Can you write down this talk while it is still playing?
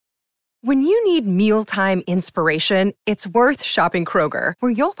When you need mealtime inspiration, it's worth shopping Kroger,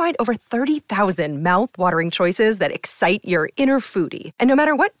 where you'll find over 30,000 mouth-watering choices that excite your inner foodie. And no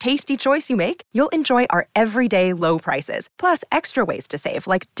matter what tasty choice you make, you'll enjoy our everyday low prices, plus extra ways to save,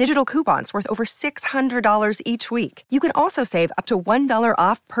 like digital coupons worth over $600 each week. You can also save up to $1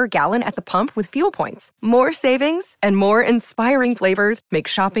 off per gallon at the pump with fuel points. More savings and more inspiring flavors make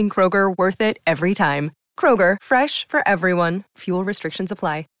shopping Kroger worth it every time. Kroger, fresh for everyone. Fuel restrictions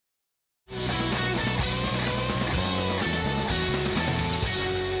apply.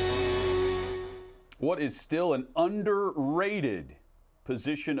 What is still an underrated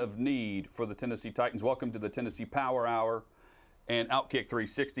position of need for the Tennessee Titans? Welcome to the Tennessee Power Hour and Outkick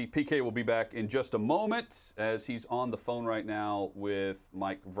 360. PK will be back in just a moment as he's on the phone right now with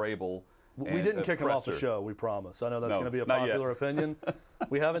Mike Vrabel. We didn't kick him off the show, we promise. I know that's going to be a popular opinion.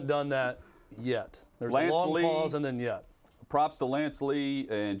 We haven't done that yet. There's a long pause and then yet. Props to Lance Lee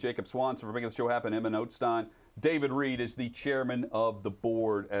and Jacob Swanson for making the show happen. Emma Notestein. David Reed is the chairman of the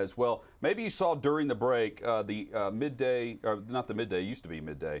board as well. Maybe you saw during the break the midday, or not the midday, it used to be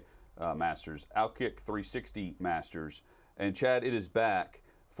midday Masters, Outkick 360 Masters. And Chad, it is back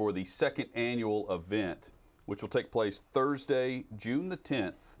for the second annual event, which will take place Thursday, June the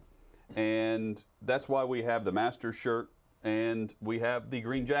 10th. And that's why we have the Masters shirt and we have the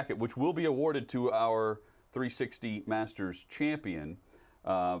green jacket, which will be awarded to our 360 Masters champion.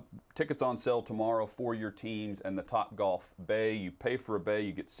 Tickets on sale tomorrow for your teams and the Topgolf Bay. You pay for a bay,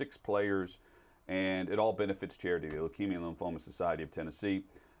 you get 6 players, and it all benefits charity, the Leukemia and Lymphoma Society of Tennessee.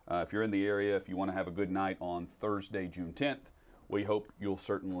 If you're in the area, if you want to have a good night on Thursday, June 10th, we hope you'll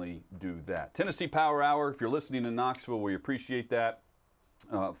certainly do that. Tennessee Power Hour, if you're listening in Knoxville, we appreciate that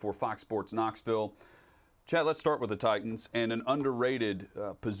for Fox Sports Knoxville. Chad, let's start with the Titans and an underrated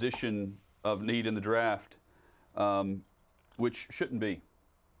position of need in the draft, which shouldn't be.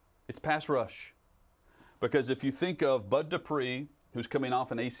 It's pass rush. Because if you think of Bud Dupree, who's coming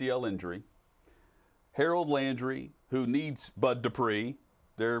off an ACL injury, Harold Landry, who needs Bud Dupree,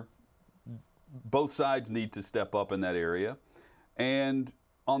 both sides need to step up in that area. And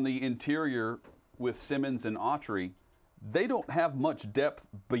on the interior with Simmons and Autry, they don't have much depth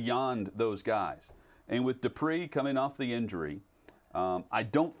beyond those guys. And with Dupree coming off the injury, I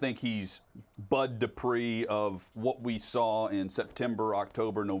don't think he's Bud Dupree of what we saw in September,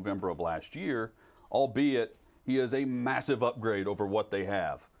 October, November of last year, albeit he is a massive upgrade over what they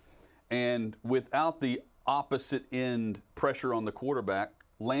have. And without the opposite end pressure on the quarterback,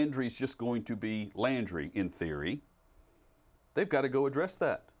 Landry's just going to be Landry in theory. They've got to go address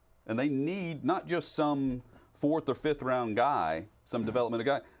that. And they need not just some 4th or 5th round guy, some developmental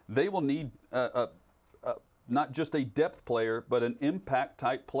guy. They will need not just a depth player, but an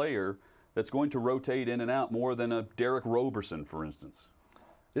impact-type player that's going to rotate in and out more than a Derek Roberson, for instance.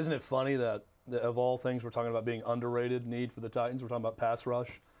 Isn't it funny that of all things we're talking about being underrated need for the Titans, we're talking about pass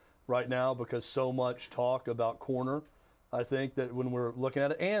rush right now because so much talk about corner, I think, that when we're looking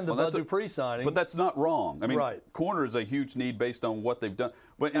at it, and the Bud Dupree signing. But that's not wrong. I mean, right. Corner is a huge need based on what they've done.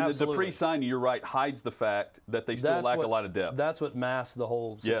 But in the Dupree signing, you're right, hides the fact that they still lack a lot of depth. That's what masks the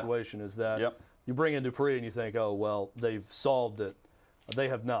whole situation is that you bring in Dupree and you think, oh, well, they've solved it. They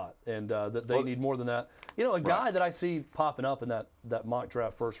have not, and they need more than that. You know, a guy that I see popping up in that mock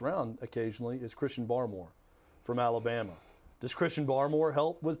draft first round occasionally is Christian Barmore from Alabama. Does Christian Barmore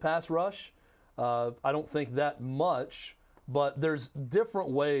help with pass rush? I don't think that much, but there's different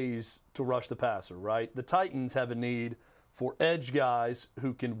ways to rush the passer, right? The Titans have a need for edge guys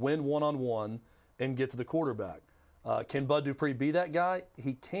who can win one-on-one and get to the quarterback. Can Bud Dupree be that guy?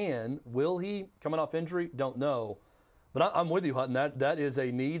 He can. Will he? Coming off injury? Don't know. But I'm with you, Hutton. That is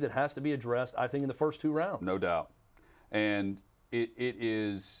a need that has to be addressed, I think, in the first 2 rounds. No doubt. And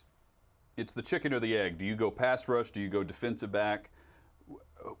it's the chicken or the egg. Do you go pass rush? Do you go defensive back?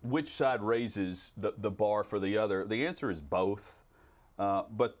 Which side raises the bar for the other? The answer is both.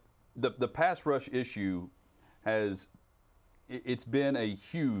 But the pass rush issue it's been a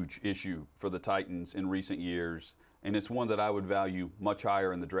huge issue for the Titans in recent years, and it's one that I would value much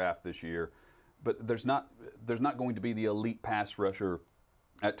higher in the draft this year. But there's not going to be the elite pass rusher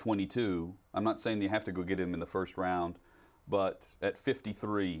at 22. I'm not saying you have to go get him in the first round, but at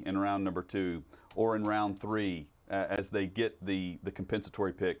 53 in round number 2 or in round 3 as they get the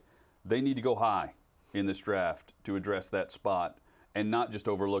compensatory pick, they need to go high in this draft to address that spot and not just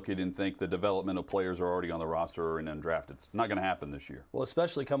overlook it and think the developmental players are already on the roster or in undrafted. It's not going to happen this year. Well,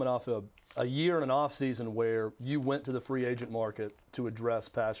 especially coming off a year and an off season where you went to the free agent market to address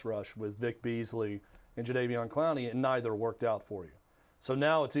pass rush with Vic Beasley and Jadeveon Clowney, and neither worked out for you. So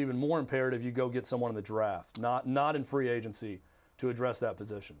now it's even more imperative you go get someone in the draft, not in free agency, to address that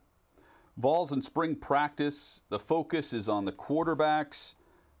position. Vols in spring practice, the focus is on the quarterbacks,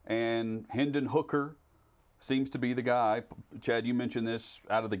 and Hendon Hooker seems to be the guy. Chad, you mentioned this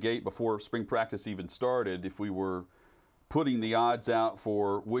out of the gate before spring practice even started. If we were putting the odds out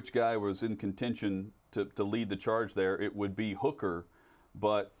for which guy was in contention to lead the charge there, it would be Hooker.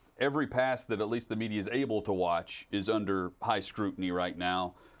 But every pass that at least the media is able to watch is under high scrutiny right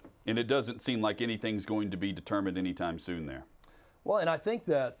now, and it doesn't seem like anything's going to be determined anytime soon there. Well, and I think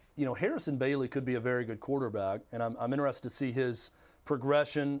that, Harrison Bailey could be a very good quarterback, and I'm interested to see his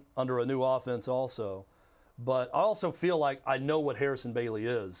progression under a new offense also. But I also feel like I know what Harrison Bailey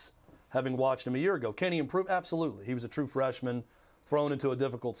is, having watched him a year ago. Can he improve? Absolutely. He was a true freshman, thrown into a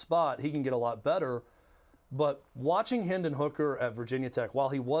difficult spot. He can get a lot better. But watching Hendon Hooker at Virginia Tech, while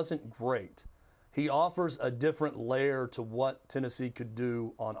he wasn't great, he offers a different layer to what Tennessee could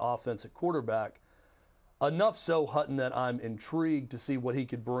do on offense at quarterback. Enough so, Hutton, that I'm intrigued to see what he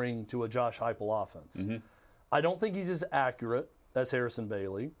could bring to a Josh Heupel offense. Mm-hmm. I don't think he's as accurate as Harrison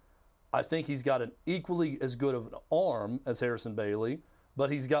Bailey. I think he's got an equally as good of an arm as Harrison Bailey,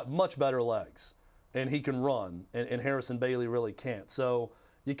 but he's got much better legs, and he can run, and Harrison Bailey really can't. So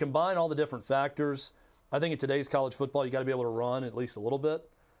you combine all the different factors. I think in today's college football, you got to be able to run at least a little bit.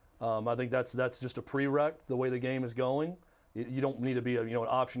 I think that's just a prereq, the way the game is going. You don't need to be an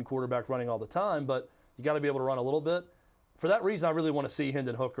option quarterback running all the time, but you got to be able to run a little bit. For that reason, I really want to see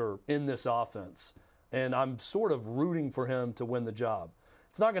Hendon Hooker in this offense, and I'm sort of rooting for him to win the job.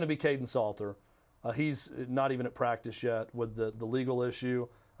 It's not going to be Caden Salter. He's not even at practice yet with the legal issue.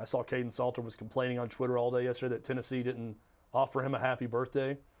 I saw Caden Salter was complaining on Twitter all day yesterday that Tennessee didn't offer him a happy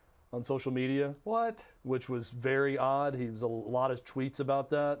birthday on social media. What? Which was very odd. He was a lot of tweets about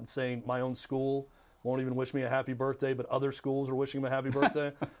that and saying my own school won't even wish me a happy birthday, but other schools are wishing him a happy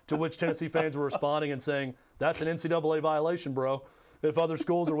birthday, to which Tennessee fans were responding and saying, that's an NCAA violation, bro, if other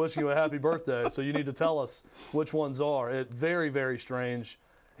schools are wishing you a happy birthday. So you need to tell us which ones are. Very, very strange.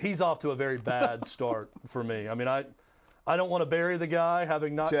 He's off to a very bad start for me. I mean, I don't want to bury the guy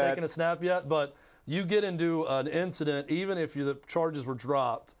having not taken a snap yet, but you get into an incident, even if the charges were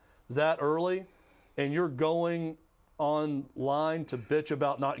dropped that early, and you're going online to bitch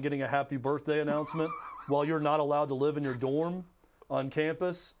about not getting a happy birthday announcement while you're not allowed to live in your dorm on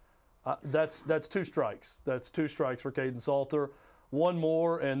campus, that's two strikes. That's two strikes for Caden Salter. One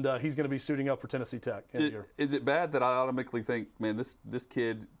more, and he's going to be suiting up for Tennessee Tech in a year. Is it bad that I automatically think, man, this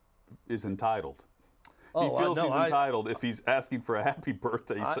kid is entitled? He feels he's entitled if he's asking for a happy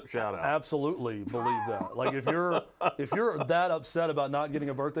birthday shout out. Absolutely believe that. Like if you're that upset about not getting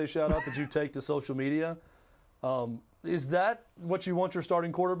a birthday shout out that you take to social media, is that what you want your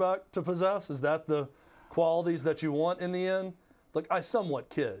starting quarterback to possess? Is that the qualities that you want in the end? Look, I somewhat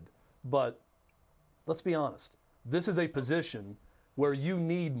kid, but let's be honest. This is a position where you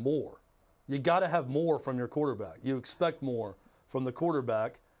need more. You got to have more from your quarterback. You expect more from the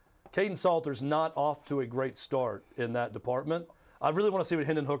quarterback. Caden Salter's not off to a great start in that department. I really want to see what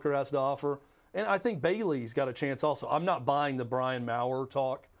Hendon Hooker has to offer. And I think Bailey's got a chance also. I'm not buying the Brian Maurer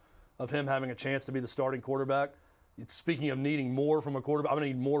talk of him having a chance to be the starting quarterback. Speaking of needing more from a quarterback, I'm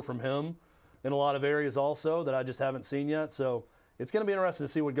going to need more from him in a lot of areas also that I just haven't seen yet. So it's going to be interesting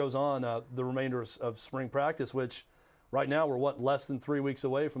to see what goes on the remainder of spring practice, which right now we're, less than 3 weeks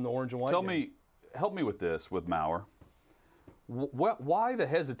away from the orange and white game. Help me with this with Maurer. Why the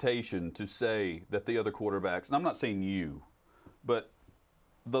hesitation to say that the other quarterbacks, and I'm not saying you, but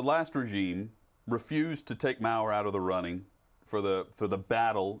the last regime refused to take Maurer out of the running for the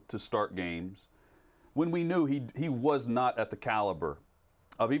battle to start games when we knew he was not at the caliber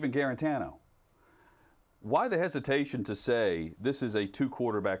of even Garantano? Why the hesitation to say this is a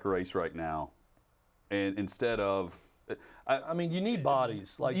two-quarterback race right now, and instead of I mean, you need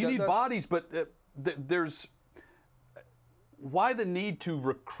bodies. You need bodies, but there's why the need to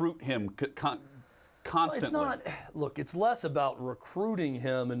recruit him constantly? Well, it's less about recruiting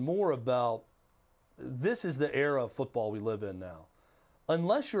him and more about this is the era of football we live in now.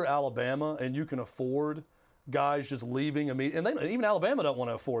 Unless you're Alabama and you can afford guys just leaving immediately, and even Alabama don't want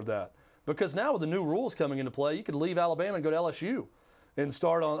to afford that because now with the new rules coming into play, you could leave Alabama and go to LSU and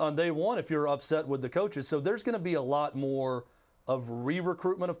start on day one if you're upset with the coaches. So there's going to be a lot more of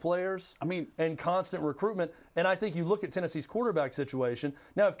re-recruitment of players and constant recruitment. And I think you look at Tennessee's quarterback situation.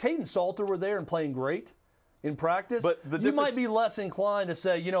 Now, if Caden Salter were there and playing great in practice, you might be less inclined to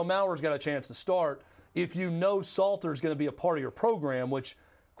say, Maurer's got a chance to start if you know Salter's going to be a part of your program, which,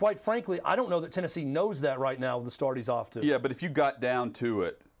 quite frankly, I don't know that Tennessee knows that right now with the start he's off to. Yeah, but if you got down to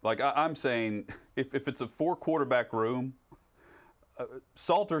it, like I'm saying, if it's a 4-quarterback room,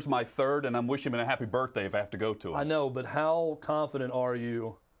 Salter's my third, and I'm wishing him a happy birthday if I have to go to him. I know, but how confident are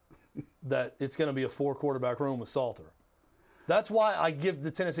you that it's going to be a 4-quarterback room with Salter. That's why I give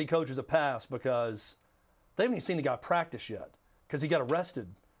the Tennessee coaches a pass, because they haven't even seen the guy practice yet, because he got arrested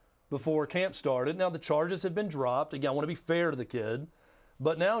before camp started. Now the charges have been dropped. Again, I want to be fair to the kid,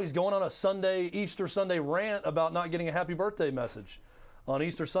 but now he's going on a Easter Sunday rant about not getting a happy birthday message on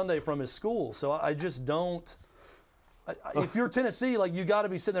Easter Sunday from his school. So I just don't. If you're Tennessee, like, you got to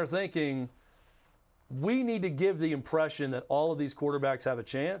be sitting there thinking, we need to give the impression that all of these quarterbacks have a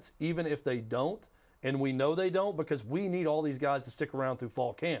chance, even if they don't. And we know they don't, because we need all these guys to stick around through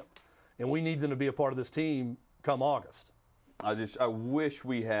fall camp. And we need them to be a part of this team come August. I wish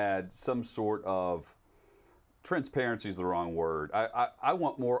we had some sort of, transparency is the wrong word. I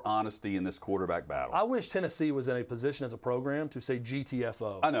want more honesty in this quarterback battle. I wish Tennessee was in a position as a program to say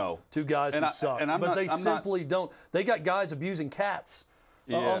GTFO. I know. To guys who suck. But they simply don't. They got guys abusing cats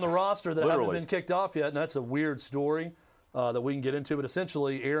on the roster that haven't been kicked off yet, and that's a weird story that we can get into. But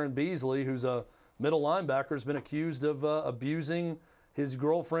essentially, Aaron Beasley, who's a middle linebacker, has been accused of abusing his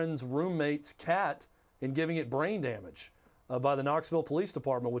girlfriend's roommate's cat and giving it brain damage by the Knoxville Police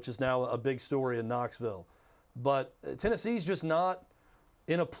Department, which is now a big story in Knoxville. But Tennessee's just not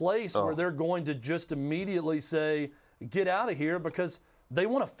in a place where they're going to just immediately say, get out of here, because they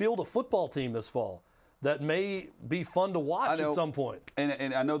want to field a football team this fall that may be fun to watch at some point.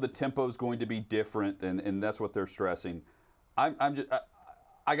 And I know the tempo is going to be different, and that's what they're stressing.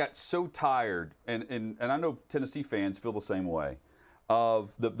 I got so tired, and I know Tennessee fans feel the same way,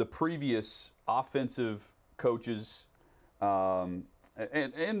 of the previous offensive coaches,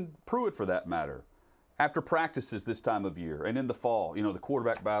 and Pruitt for that matter. After practices this time of year and in the fall, the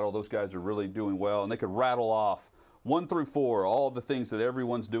quarterback battle, those guys are really doing well, and they could rattle off 1 through 4 all the things that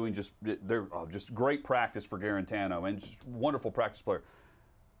everyone's doing. They're just great practice for Garantano, and just wonderful practice player.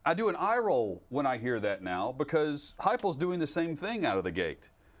 I do an eye roll when I hear that now, because Heupel's doing the same thing out of the gate,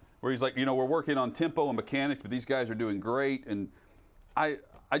 where he's like, we're working on tempo and mechanics, but these guys are doing great, and I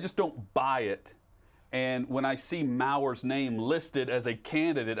just don't buy it. And when I see Maurer's name listed as a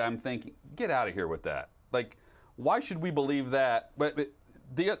candidate, I'm thinking, get out of here with that. Like, why should we believe that? But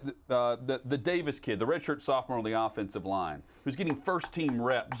the Davis kid, the redshirt sophomore on the offensive line, who's getting first-team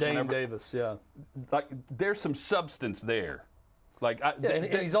reps. Dame Davis, yeah. Like, there's some substance there. Like, and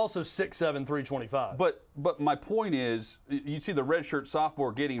he's also 6'7", 325. But my point is, you see the redshirt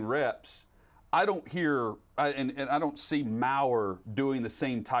sophomore getting reps. I don't hear, and I don't see Maurer doing the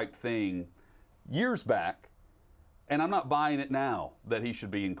same type thing years back, and I'm not buying it now that he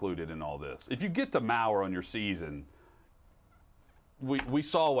should be included in all this. If you get to Maurer on your season, we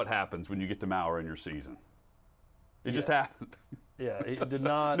saw what happens when you get to Maurer in your season. It just happened. Yeah, he did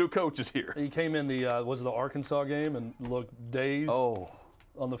not. New coach is here. He came in the Arkansas game and looked dazed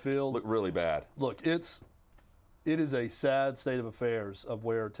on the field. Looked really bad. Look, it is a sad state of affairs of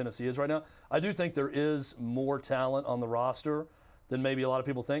where Tennessee is right now. I do think there is more talent on the roster than maybe a lot of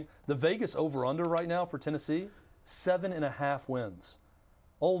people think. The Vegas over-under right now for Tennessee, 7.5 wins.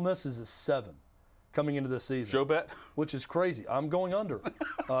 Ole Miss is a 7 coming into this season. Show bet? Which is crazy. I'm going under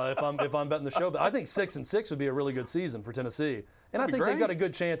if I'm betting the show bet. I think 6-6 would be a really good season for Tennessee. And I think they've got a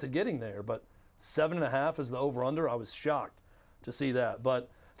good chance at getting there. But 7.5 is the over-under. I was shocked to see that. But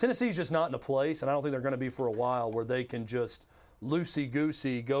Tennessee's just not in a place, and I don't think they're going to be for a while, where they can just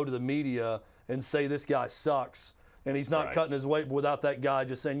loosey-goosey go to the media and say this guy sucks and he's not cutting his weight, without that guy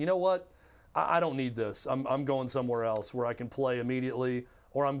just saying, you know what, I don't need this. I'm going somewhere else where I can play immediately,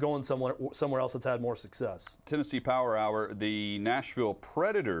 or I'm going somewhere else that's had more success. Tennessee Power Hour, the Nashville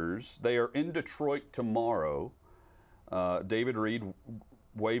Predators, they are in Detroit tomorrow. David Reed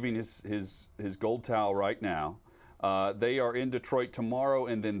waving his gold towel right now. They are in Detroit tomorrow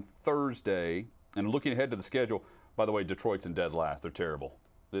and then Thursday. And looking ahead to the schedule, by the way, Detroit's in dead last. They're terrible.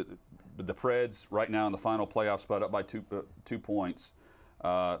 The Preds right now in the final playoff spot, up by 2 points.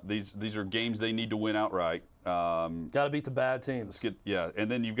 These are games they need to win outright. Got to beat the bad teams.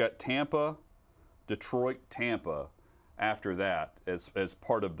 And then you've got Tampa, Detroit, Tampa after that as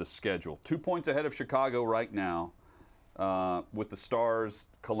part of the schedule. 2 points ahead of Chicago right now, with the Stars,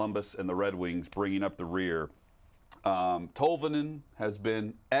 Columbus, and the Red Wings bringing up the rear. Tolvanen has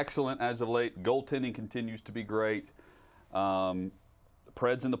been excellent as of late. Goaltending continues to be great.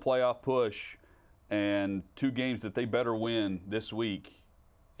 Preds in the playoff push, and 2 games that they better win this week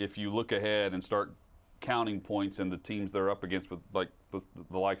if you look ahead and start counting points and the teams they're up against with like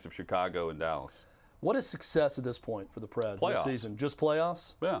the likes of Chicago and Dallas. What is success at this point for the Preds this season? Just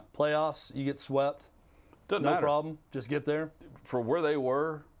playoffs? Yeah. Playoffs, you get swept. Doesn't matter. No problem. Just get there. For where they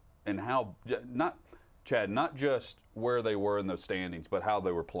were and how, not just where they were in those standings, but how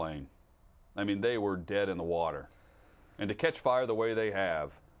they were playing. I mean, they were dead in the water. And to catch fire the way they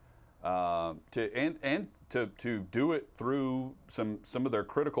have, to do it through some of their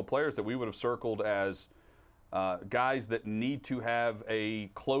critical players that we would have circled as guys that need to have a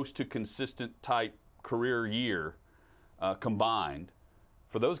close to consistent type career year combined.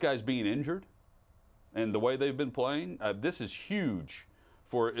 For those guys being injured and the way they've been playing, this is huge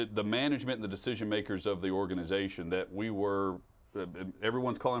for the management and the decision makers of the organization. That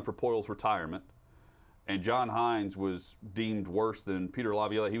everyone's calling for Poyle's retirement, and John Hines was deemed worse than Peter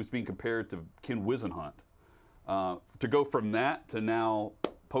Laviolette. He was being compared to Ken Whisenhunt. To go from that to now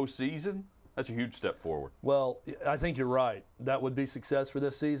postseason, that's a huge step forward. Well, I think you're right. That would be success for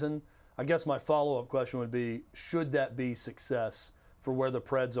this season. I guess my follow-up question would be, should that be success for where the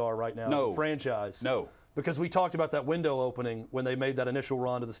Preds are right now as a franchise? No. Because we talked about that window opening when they made that initial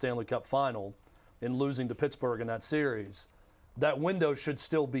run to the Stanley Cup final and losing to Pittsburgh in that series. That window should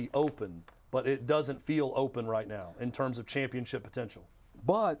still be open, but it doesn't feel open right now in terms of championship potential.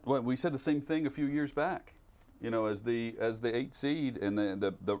 But we said the same thing a few years back, as the 8 seed and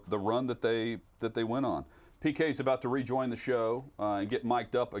the run that they went on. PK is about to rejoin the show and get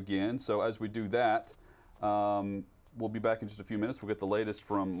mic'd up again. So as we do that, we'll be back in just a few minutes. We'll get the latest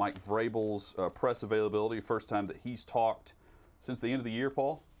from Mike Vrabel's press availability. First time that he's talked since the end of the year,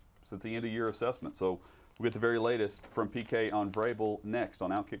 Paul, since the end of year assessment. So we'll get the very latest from PK on Vrabel next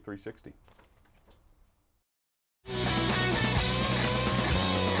on Outkick 360.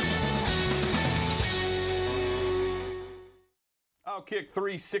 Outkick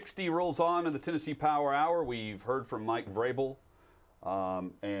 360 rolls on in the Tennessee Power Hour. We've heard from Mike Vrabel,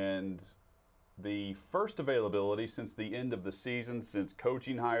 and the first availability since the end of the season, since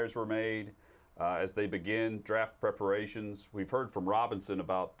coaching hires were made, as they begin draft preparations. We've heard from Robinson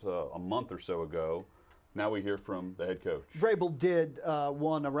about a month or so ago. Now we hear from the head coach. Vrabel did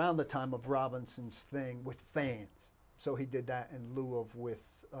one around the time of Robinson's thing with fans. So he did that in lieu of with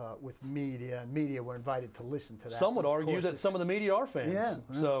media, and media were invited to listen to that. Some would argue that some of the media are fans. Yeah.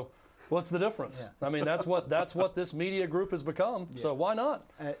 So what's the difference? Yeah. I mean, that's what this media group has become. Yeah. So why not?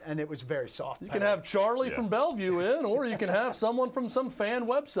 And it was very soft. You can have Charlie from Bellevue in, or you can have someone from some fan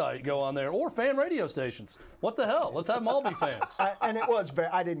website go on there, or fan radio stations. What the hell? Let's have them all be fans. And it was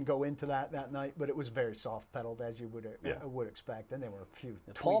I didn't go into that night, but it was very soft pedaled, as you would expect. And there were a few.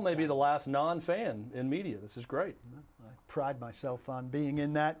 Paul may be the last non-fan in media. This is great. I pride myself on being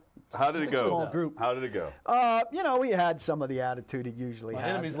in that How did it go? Small group. How did it go? We had some of the attitude he usually had. My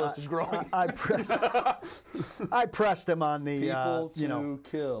enemies list is growing. I pressed him on the people to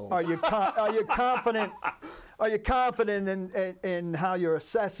kill. Are you confident? Are you confident in how you're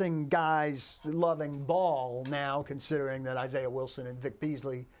assessing guys loving ball now, considering that Isaiah Wilson and Vic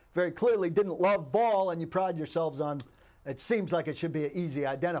Beasley very clearly didn't love ball, and you pride yourselves on? It seems like it should be an easy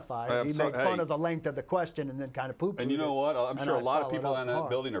identifier. He made fun of the length of the question and then kind of poo-pooed it. And you know what? I'm sure a lot of people in that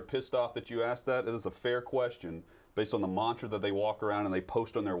building are pissed off that you asked that. It is a fair question based on the mantra that they walk around and they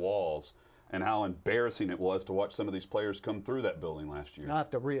post on their walls, and how embarrassing it was to watch some of these players come through that building last year. I'll have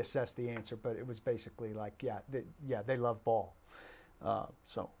to reassess the answer, but it was basically like, they love ball.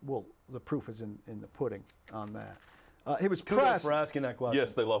 So the proof is in the pudding on that. He was pressed. for asking that question.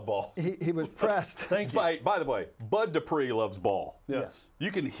 Yes, they love ball. He was pressed. Thank you. By the way, Bud Dupree loves ball. Yes.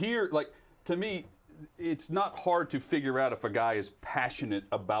 You can hear, to me, it's not hard to figure out if a guy is passionate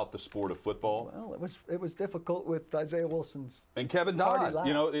about the sport of football. Well, it was difficult with Isaiah Wilson's and Kevin Dodd.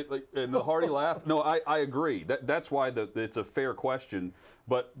 And the hearty laugh. No, I agree. That's why it's a fair question.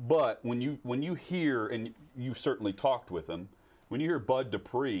 But when you hear, and you've certainly talked with him, when you hear Bud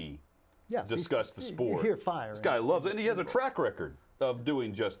Dupree discuss the sport, you hear fire. This guy loves it, and he has a track record of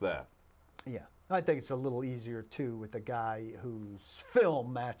doing just that. Yeah. I think it's a little easier, too, with a guy whose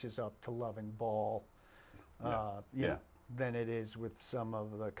film matches up to loving ball than it is with some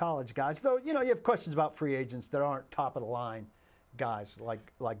of the college guys. Though, you have questions about free agents that aren't top-of-the-line guys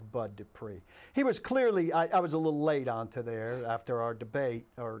like Bud Dupree. He was clearly, I was a little late onto there after our debate,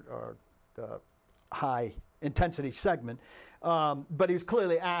 our high-intensity segment, but he was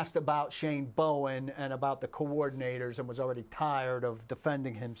clearly asked about Shane Bowen and about the coordinators and was already tired of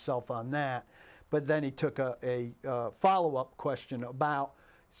defending himself on that. But then he took a follow-up question about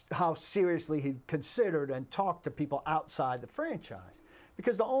how seriously he considered and talked to people outside the franchise.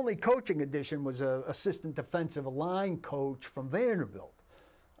 Because the only coaching addition was an assistant defensive line coach from Vanderbilt.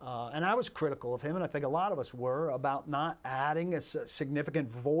 And I was critical of him, and I think a lot of us were, about not adding a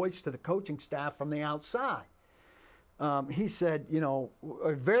significant voice to the coaching staff from the outside. He said,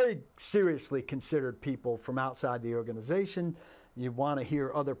 very seriously considered people from outside the organization. You want to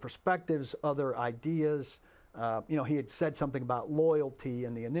hear other perspectives, other ideas. He had said something about loyalty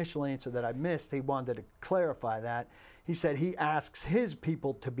in the initial answer that I missed. He wanted to clarify that. he said he asks his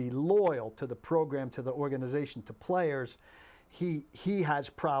people to be loyal to the program, to the organization, to players. He has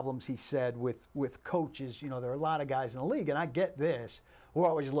problems, he said, with coaches. You know, there are a lot of guys in the league, and I get this. We're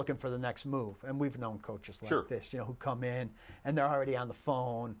always looking for the next move, and we've known coaches like this, you know, who come in and they're already on the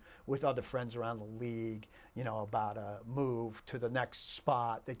phone with other friends around the league, you know, about a move to the next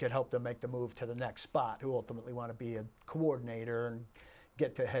spot that could help them make the move to the next spot, who ultimately want to be a coordinator and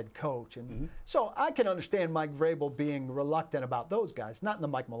get to head coach. And so I can understand Mike Vrabel being reluctant about those guys, not in the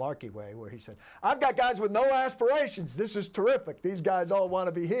Mike Mularkey way where he said, I've got guys with no aspirations. This is terrific. These guys all want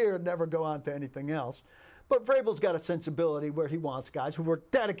to be here and never go on to anything else. But Vrabel's got a sensibility where he wants guys who were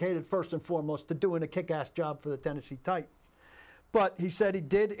dedicated first and foremost to doing a kick-ass job for the Tennessee Titans. But he said he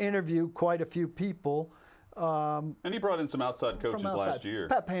did interview quite a few people. And he brought in some outside coaches last year.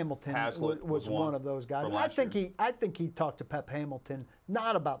 Pep Hamilton was one of those guys. I think he talked to Pep Hamilton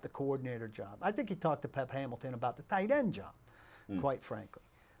not about the coordinator job. I think he talked to Pep Hamilton about the tight end job, quite frankly.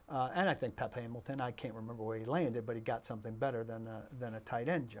 And I think Pep Hamilton, I can't remember where he landed, but he got something better than a tight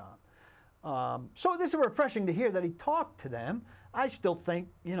end job. So this is refreshing to hear that he talked to them. I still think,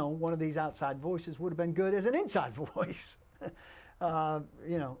 you know, one of these outside voices would have been good as an inside voice,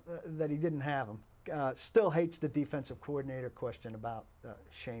 you know, that he didn't have them. Still hates the defensive coordinator question about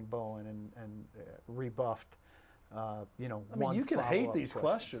Shane Bowen and rebuffed, you know, I mean, you can hate these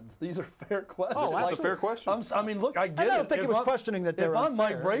questions. These are fair questions. Oh, that's a fair question. I mean, look, I get it. I don't think he was questioning that they're unfair. If I'm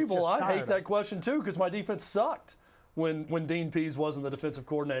Mike Vrabel, I hate that question too because my defense sucked when Dean Pease wasn't the defensive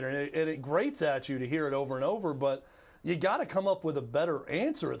coordinator. And it grates at you to hear it over and over, but you got to come up with a better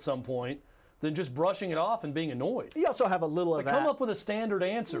answer at some point than just brushing it off and being annoyed. You also have a little of that. Come up with a standard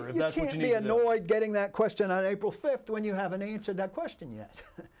answer if that's what you need to do. You can't be annoyed getting that question on April 5th when you haven't answered that question yet.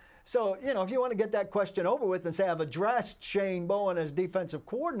 So, you know, if you want to get that question over with and say, I've addressed Shane Bowen as defensive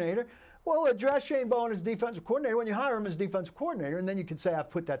coordinator, well, address Shane Bowen as defensive coordinator when you hire him as defensive coordinator, and then you can say,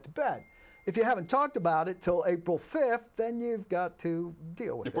 I've put that to bed. If you haven't talked about it till April 5th, then you've got to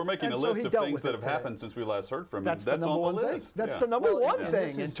deal with it. If we're making a list of things that have happened since we last heard from him, that's on the list. That's the number one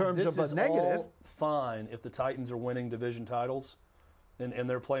thing in terms of a negative. This is all fine if the Titans are winning division titles and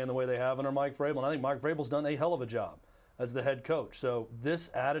they're playing the way they have under Mike Vrabel. And I think Mike Vrabel's done a hell of a job as the head coach. So this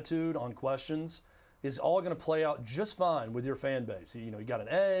attitude on questions is all going to play out just fine with your fan base. You know, you got an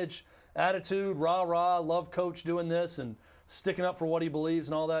edge, attitude, rah-rah, love coach doing this, and sticking up for what he believes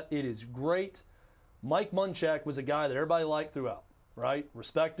and all that. It is great. Mike Munchak was a guy that everybody liked throughout, right?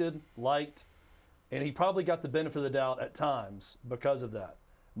 Respected, liked, and he probably got the benefit of the doubt at times because of that.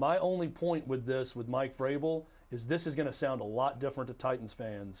 My only point with this, with Mike Vrabel, is this is going to sound a lot different to Titans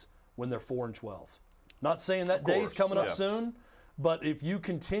fans when they're 4-12. Not saying that day's coming up soon, but if you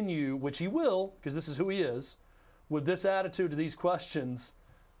continue, which he will, because this is who he is, with this attitude to these questions,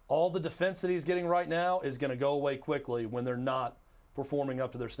 all the defense that he's getting right now is going to go away quickly when they're not performing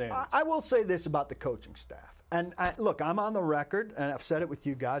up to their standards. I will say this about the coaching staff. And look, I'm on the record, and I've said it with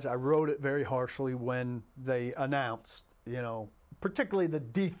you guys. I wrote it very harshly when they announced, you know, particularly the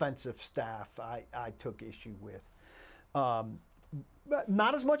defensive staff I took issue with. But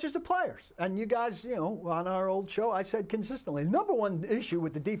not as much as the players. And you guys, you know, on our old show, I said consistently, number one issue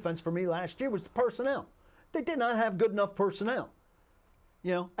with the defense for me last year was the personnel. They did not have good enough personnel.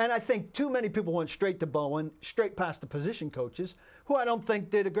 You know, and I think too many people went straight to Bowen, straight past the position coaches, who I don't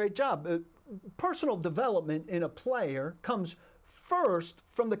think did a great job. Personal development in a player comes first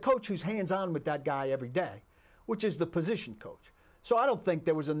from the coach who's hands-on with that guy every day, which is the position coach. So I don't think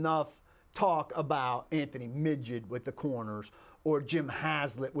there was enough talk about Anthony Midget with the corners or Jim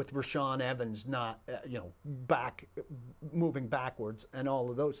Haslett with Rashaan Evans not, moving backwards and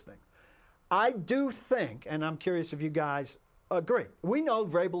all of those things. I do think, and I'm curious if you guys agree, we know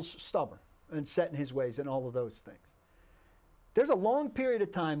Vrabel's stubborn and set in his ways and all of those things. There's a long period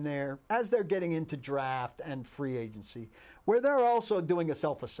of time there, as they're getting into draft and free agency, where they're also doing a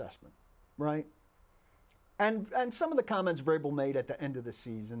self-assessment, right? And some of the comments Vrabel made at the end of the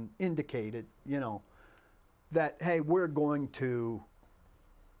season indicated, you know, that, hey, we're going to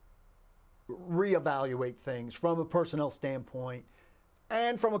reevaluate things from a personnel standpoint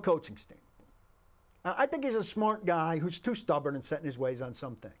and from a coaching standpoint. I think he's a smart guy who's too stubborn and set in his ways on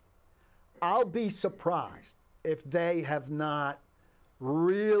some things. I'll be surprised if they have not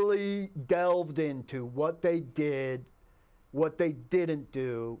really delved into what they did, what they didn't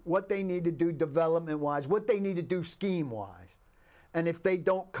do, what they need to do development-wise, what they need to do scheme-wise, and if they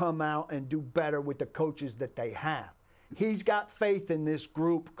don't come out and do better with the coaches that they have. He's got faith in this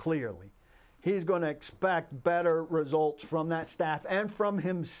group, clearly. He's going to expect better results from that staff and from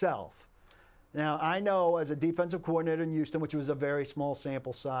himself. Now, I know as a defensive coordinator in Houston, which was a very small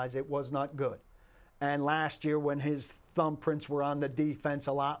sample size, it was not good. And last year, when his thumbprints were on the defense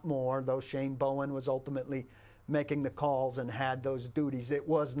a lot more, though Shane Bowen was ultimately making the calls and had those duties, it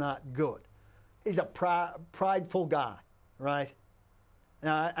was not good. He's a prideful guy, right?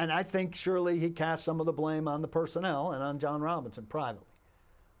 And I think surely he cast some of the blame on the personnel and on John Robinson privately.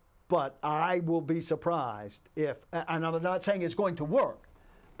 But I will be surprised if, and I'm not saying it's going to work,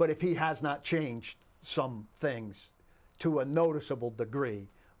 but if he has not changed some things to a noticeable degree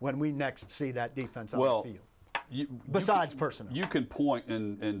when we next see that defense on the field. Besides personnel. You can point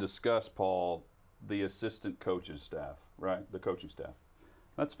and discuss, Paul, the assistant coaches staff, right? The coaching staff.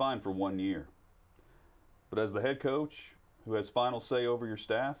 That's fine for 1 year. But as the head coach who has final say over your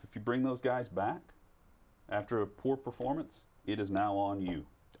staff, if you bring those guys back after a poor performance, it is now on you.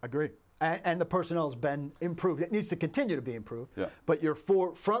 Agree. And the personnel has been improved. It needs to continue to be improved. Yeah. But your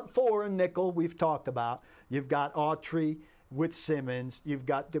front four and nickel we've talked about. You've got Autry with Simmons. You've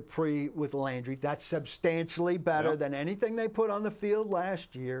got Dupree with Landry. That's substantially better than anything they put on the field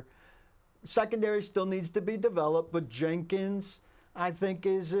last year. Secondary still needs to be developed, but Jenkins, I think,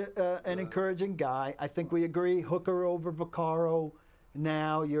 is an encouraging guy. I think we agree Hooker over Vaccaro.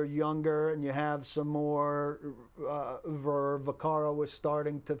 Now you're younger and you have some more verve. Vaccaro was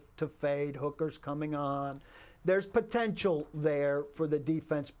starting to fade. Hooker's coming on. There's potential there for the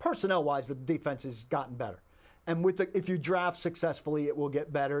defense. Personnel-wise, the defense has gotten better. And if you draft successfully, it will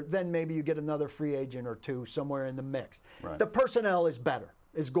get better. Then maybe you get another free agent or two somewhere in the mix. Right. The personnel is better,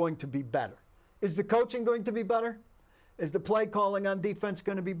 is going to be better. Is the coaching going to be better? Is the play calling on defense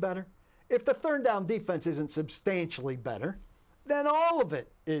going to be better? If the third down defense isn't substantially better, then all of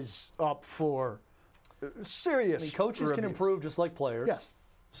it is up for serious coaches review. can improve just like players. Yes.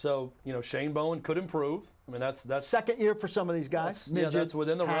 So, Shane Bowen could improve. I mean, that's second year for some of these guys. That's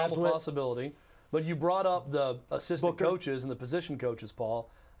within the realm of possibility. But you brought up the assistant coaches and the position coaches, Paul,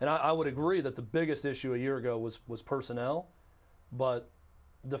 and I would agree that the biggest issue a year ago was personnel. But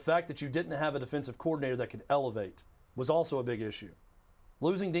the fact that you didn't have a defensive coordinator that could elevate was also a big issue.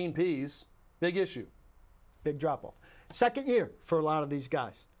 Losing Dean Pease, big issue. Big drop-off. Second year for a lot of these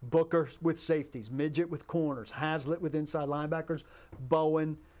guys. Booker with safeties, Midget with corners, Haslett with inside linebackers,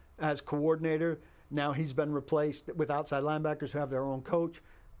 Bowen as coordinator. Now he's been replaced with outside linebackers who have their own coach.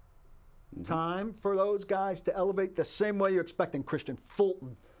 Time for those guys to elevate the same way you're expecting Christian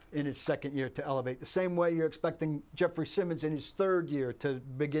Fulton in his second year to elevate, the same way you're expecting Jeffrey Simmons in his third year to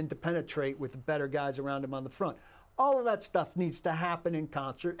begin to penetrate with better guys around him on the front. All of that stuff needs to happen in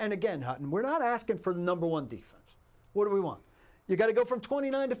concert. And again, Hutton, we're not asking for the number one defense. What do we want? You got to go from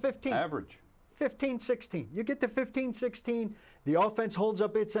 29 to 15. Average. 15, 16. You get to 15, 16, the offense holds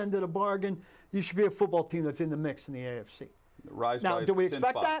up its end of the bargain. You should be a football team that's in the mix in the AFC. Rise now, by do we 10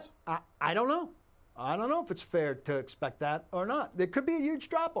 expect spots. that? I don't know. I don't know if it's fair to expect that or not. There could be a huge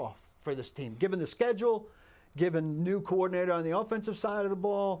drop-off for this team, given the schedule, given new coordinator on the offensive side of the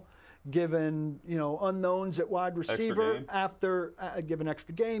ball, given unknowns at wide receiver after given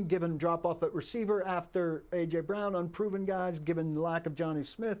extra game, given drop off at receiver after A.J. Brown, unproven guys, given the lack of Johnny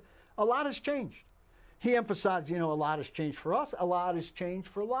Smith. A lot has changed. He emphasized, a lot has changed for us. A lot has changed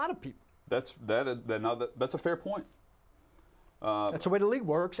for a lot of people. That's a fair point. That's the way the league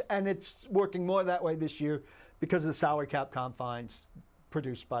works, and it's working more that way this year because of the salary cap confines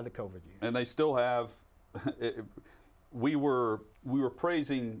produced by the COVID year. And they still have. We were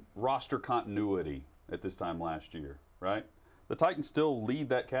praising roster continuity at this time last year, right? The Titans still lead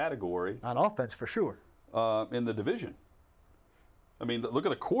that category on offense for sure in the division. I mean, look at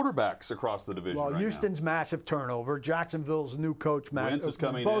the quarterbacks across the division. Well, right Houston's now. Massive turnover. Jacksonville's new coach, massive. Wentz is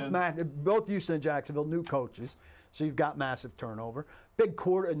coming in. Both Houston and Jacksonville, new coaches. So you've got massive turnover.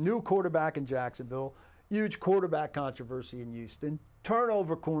 A new quarterback in Jacksonville. Huge quarterback controversy in Houston.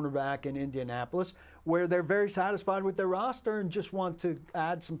 Turnover cornerback in Indianapolis, where they're very satisfied with their roster and just want to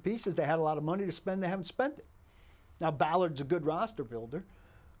add some pieces. They had a lot of money to spend. They haven't spent it. Now, Ballard's a good roster builder.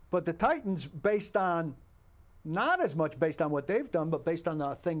 But the Titans, not as much based on what they've done, but based on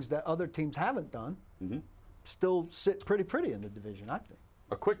the things that other teams haven't done, still sit pretty in the division, I think.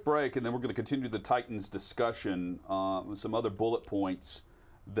 A quick break, and then we're going to continue the Titans discussion with some other bullet points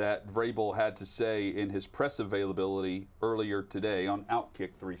that Vrabel had to say in his press availability earlier today on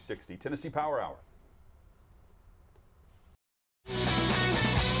Outkick 360, Tennessee Power Hour.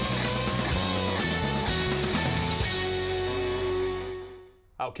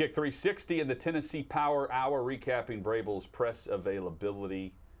 Outkick 360 and the Tennessee Power Hour, recapping Vrabel's press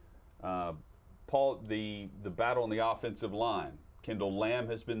availability. Paul, the battle on the offensive line. Kendall Lamb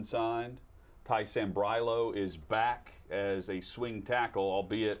has been signed. Ty Sambrailo is back as a swing tackle,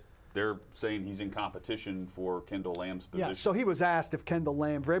 albeit they're saying he's in competition for Kendall Lamb's position. Yeah, so he was asked if Kendall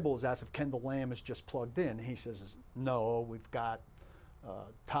Lamb, Vrabel was asked if Kendall Lamb is just plugged in. He says, no, we've got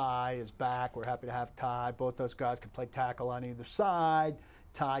Ty is back. We're happy to have Ty. Both those guys can play tackle on either side.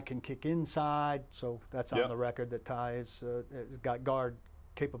 Ty can kick inside, so that's on the record that Ty has got guard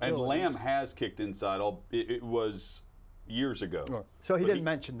capabilities. And Lamb has kicked inside. It was years ago. So he didn't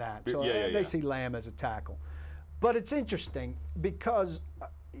mention that. So they see Lamb as a tackle. But it's interesting because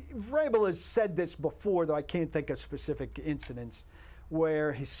Vrabel has said this before, though I can't think of specific incidents,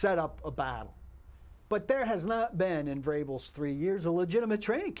 where he set up a battle. But there has not been, in Vrabel's 3 years, a legitimate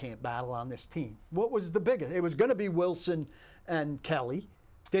training camp battle on this team. What was the biggest? It was going to be Wilson and Kelly.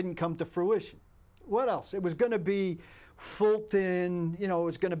 Didn't come to fruition. What else? It was going to be Fulton. It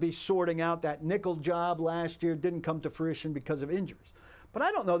was going to be sorting out that nickel job last year. Didn't come to fruition because of injuries. But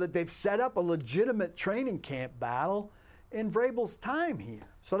I don't know that they've set up a legitimate training camp battle in Vrabel's time here.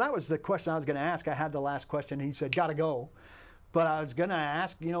 So that was the question I was going to ask. I had the last question. He said, got to go. But I was going to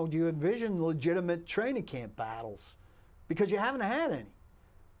ask, do you envision legitimate training camp battles? Because you haven't had any.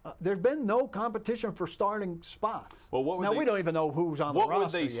 There's been no competition for starting spots. Well, we don't even know who's on the roster yet.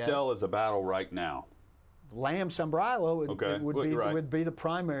 What would they sell as a battle right now? Lamb Sambrailo would be the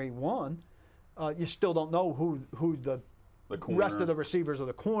primary one. You still don't know who the rest of the receivers or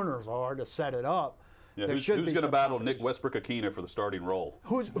the corners are to set it up. Yeah, who's going to battle Nick Westbrook-Akina for the starting role?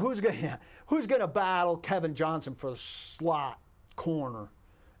 Who's going to battle Kevin Johnson for the slot corner?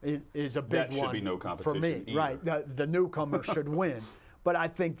 Is a big one. That should be no competition for me. Either. Right, the newcomer should win. But I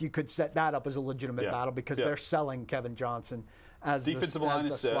think you could set that up as a legitimate battle because they're selling Kevin Johnson as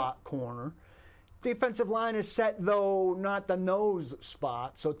the slot corner. Defensive line is set, though not the nose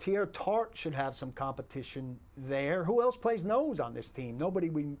spot. So Teair Tart should have some competition there. Who else plays nose on this team? Nobody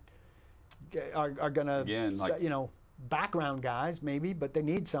we are going to, background guys maybe, but they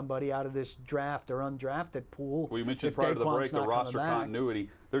need somebody out of this draft or undrafted pool. We mentioned prior to the break the roster continuity.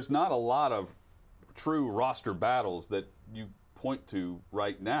 There's not a lot of true roster battles that you point to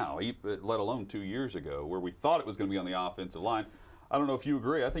right now, let alone 2 years ago, where we thought it was going to be on the offensive line. I don't know if you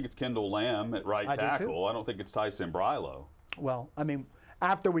agree. I think it's Kendall Lamb at right tackle. I don't think it's Ty Sambrailo. Well, I mean,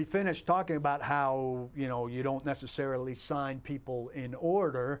 after we finished talking about how, you don't necessarily sign people in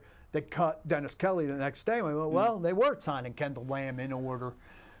order, they cut Dennis Kelly the next day. We went, well, they weren't signing Kendall Lamb in order.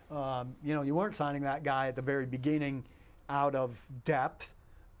 You weren't signing that guy at the very beginning out of depth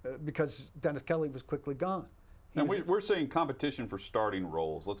because Dennis Kelly was quickly gone. And we're saying competition for starting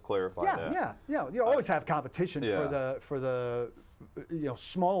roles. Let's clarify that. Yeah. You always have competition for the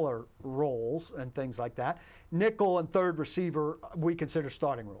smaller roles and things like that. Nickel and third receiver, we consider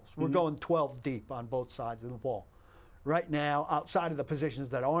starting roles. We're going 12 deep on both sides of the ball. Right now, outside of the positions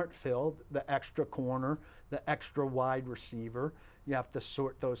that aren't filled, the extra corner, the extra wide receiver, you have to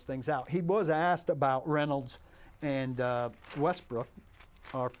sort those things out. He was asked about Reynolds and Westbrook.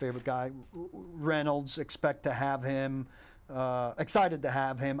 Our favorite guy, Reynolds, excited to have him,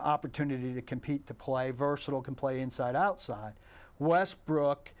 opportunity to compete, to play, versatile, can play inside, outside.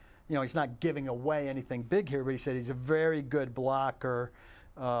 Westbrook, he's not giving away anything big here, but he said he's a very good blocker.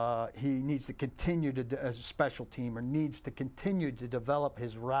 He needs to continue to, as a special teamer, needs to continue to develop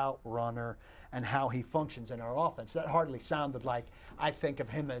his route runner and how he functions in our offense. That hardly sounded like I think of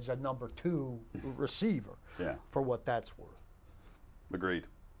him as a number 2 receiver for what that's worth. Agreed.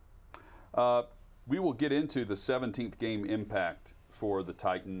 We will get into the 17th game impact for the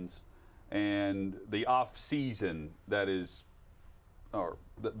Titans and the off season that is, or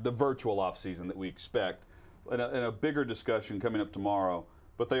the virtual off season that we expect, and a bigger discussion coming up tomorrow.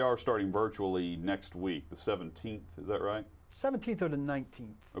 But they are starting virtually next week, the 17th. Is that right? 17th or the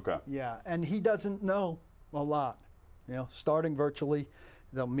 19th. Okay. Yeah, and he doesn't know a lot. Starting virtually,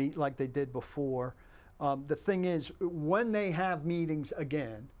 they'll meet like they did before. The thing is, when they have meetings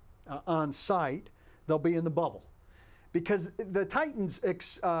again on site, they'll be in the bubble. Because the Titans'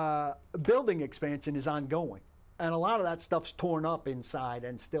 building expansion is ongoing. And a lot of that stuff's torn up inside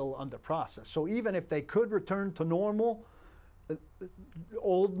and still under process. So even if they could return to normal,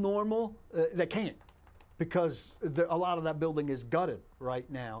 old normal, they can't. Because a lot of that building is gutted right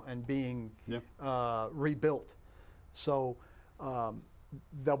now and being rebuilt. So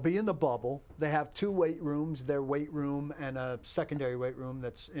they'll be in the bubble. They have 2 weight rooms, their weight room and a secondary weight room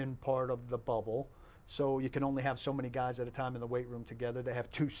that's in part of the bubble. So you can only have so many guys at a time in the weight room together. They have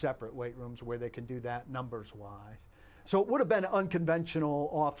 2 separate weight rooms where they can do that numbers-wise. So it would have been an unconventional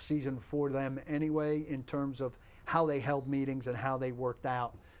off-season for them anyway in terms of how they held meetings and how they worked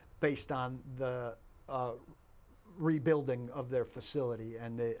out based on the rebuilding of their facility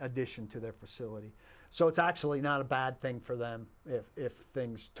and the addition to their facility. So it's actually not a bad thing for them if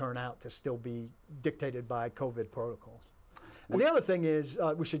things turn out to still be dictated by COVID protocols. And the other thing is,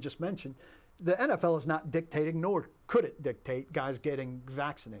 we should just mention, the NFL is not dictating, nor could it dictate guys getting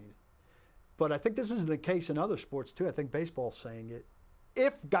vaccinated. But I think this is the case in other sports too. I think baseball's saying it.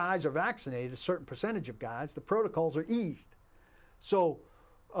 If guys are vaccinated, a certain percentage of guys, the protocols are eased. So,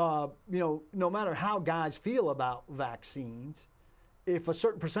 no matter how guys feel about vaccines, if a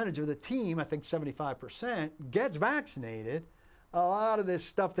certain percentage of the team, I think 75%, gets vaccinated, a lot of this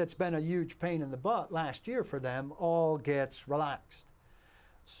stuff that's been a huge pain in the butt last year for them all gets relaxed.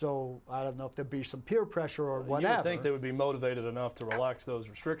 So I don't know if there'd be some peer pressure or whatever. You would think they would be motivated enough to relax those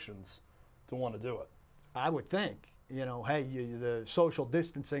restrictions to want to do it. I would think. The social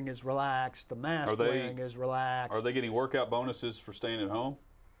distancing is relaxed, the mask wearing is relaxed. Are they getting workout bonuses for staying at home?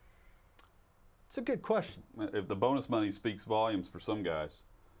 It's a good question. If the bonus money speaks volumes for some guys,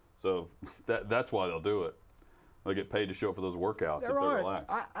 so that's why they'll do it. They'll get paid to show up for those workouts if they're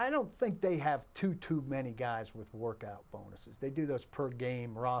relaxed. I don't think they have too many guys with workout bonuses. They do those per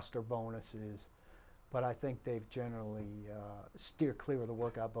game roster bonuses, but I think they've generally steer clear of the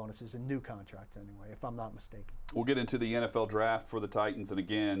workout bonuses in new contracts anyway, if I'm not mistaken. We'll get into the NFL draft for the Titans, and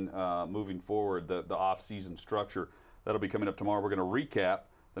again, moving forward, the off-season structure. That'll be coming up tomorrow. We're going to recap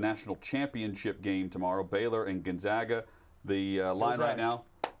the national championship game tomorrow, Baylor and Gonzaga. The line right now,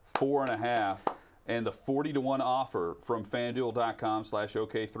 4.5, and the 40-1 offer from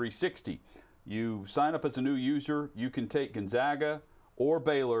FanDuel.com/OK360. You sign up as a new user, you can take Gonzaga or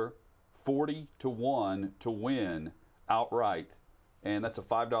Baylor 40-1 to win outright, and that's a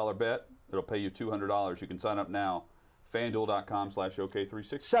 $5 bet. It'll pay you $200. You can sign up now.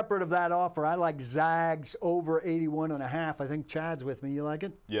 FanDuel.com/OK360. Separate of that offer, I like Zags over 81.5. I think Chad's with me. You like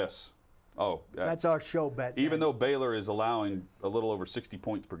it? Yes. Oh, that's our show bet. Even though Baylor is allowing a little over 60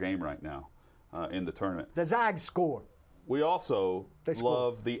 points per game right now in the tournament. The Zags score. We also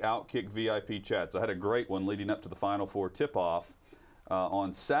love the Outkick VIP chats. I had a great one leading up to the Final Four tip-off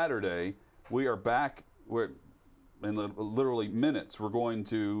on Saturday. We are back. In literally minutes, we're going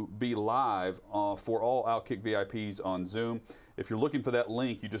to be live for all Outkick VIPs on Zoom. If you're looking for that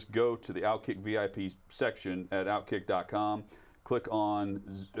link, you just go to the Outkick VIP section at Outkick.com. Click on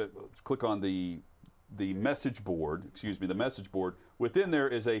the message board. Excuse me, the message board. Within there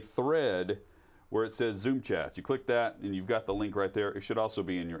is a thread where it says Zoom chats. You click that, and you've got the link right there. It should also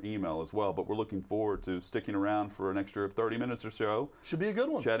be in your email as well. But we're looking forward to sticking around for an extra 30 minutes or so. Should be a good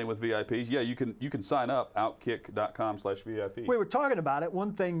one. Chatting with VIPs. Yeah, you can sign up, Outkick.com/VIP. We were talking about it.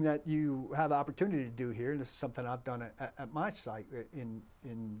 One thing that you have the opportunity to do here, and this is something I've done at my site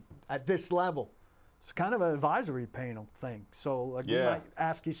at this level. It's kind of an advisory panel thing. So we might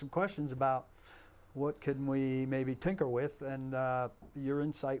ask you some questions about what can we maybe tinker with, and your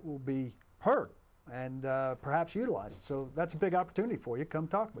insight will be heard and perhaps utilized. So that's a big opportunity for you. Come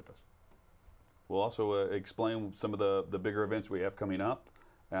talk with us. We'll also explain some of the bigger events we have coming up.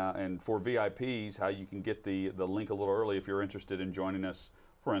 And for VIPs, how you can get the link a little early if you're interested in joining us,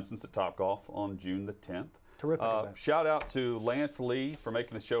 for instance, at Topgolf on June the 10th. Terrific event. Shout out to Lance Lee for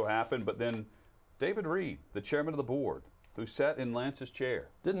making the show happen, but then David Reed, the chairman of the board, who sat in Lance's chair.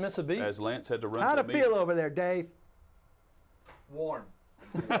 Didn't miss a beat. As Lance had to run How'd it feel over there, Dave? Warm.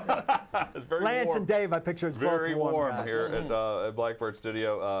 It's very Lance warm. And Dave, I picture it's very both warm here at Blackbird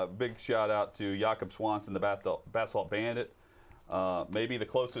Studio. Big shout out to Jakob Swanson, the Bath Salt Bandit. Maybe the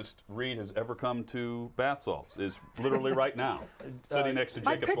closest Reed has ever come to bath salts is literally right now, sitting next to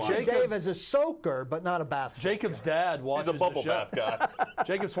Jacob Swanson. I picture Dave as a soaker, but not a bath salt. Jacob's dad watches He's a bubble the show. bath guy.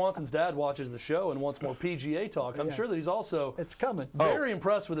 Jacob Swanson's dad watches the show and wants more PGA talk. I'm sure that he's also it's coming. Very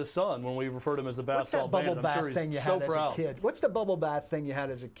impressed with his son when we refer to him as the Bath Salt Bandit. I'm sure he's so proud. As a kid? What's the bubble bath thing you had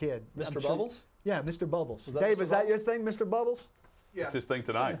as a kid? Mr. Bubbles? Yeah, Mr. Bubbles. Dave, Mr. is that your thing, Mr. Bubbles? Yeah. It's his thing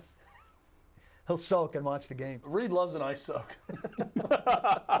tonight. He'll soak and watch the game. Reed loves an ice soak. It's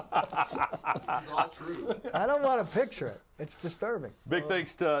all true. I don't want to picture it. It's disturbing. Big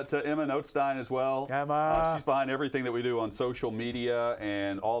thanks to Emma Notestein as well. Emma. She's behind everything that we do on social media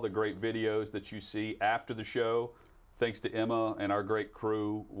and all the great videos that you see after the show. Thanks to Emma and our great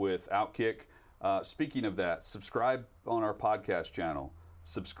crew with Outkick. Speaking of that, subscribe on our podcast channel.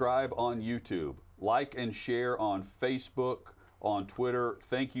 Subscribe on YouTube. Like and share on Facebook, on Twitter.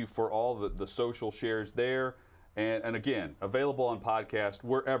 Thank you for all the social shares there. And again, available on podcast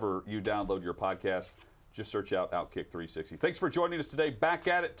wherever you download your podcast. Just search out Outkick 360. Thanks for joining us today. Back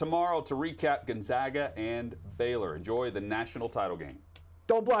at it tomorrow to recap Gonzaga and Baylor. Enjoy the national title game.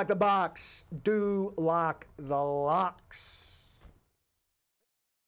 Don't block the box. Do lock the locks.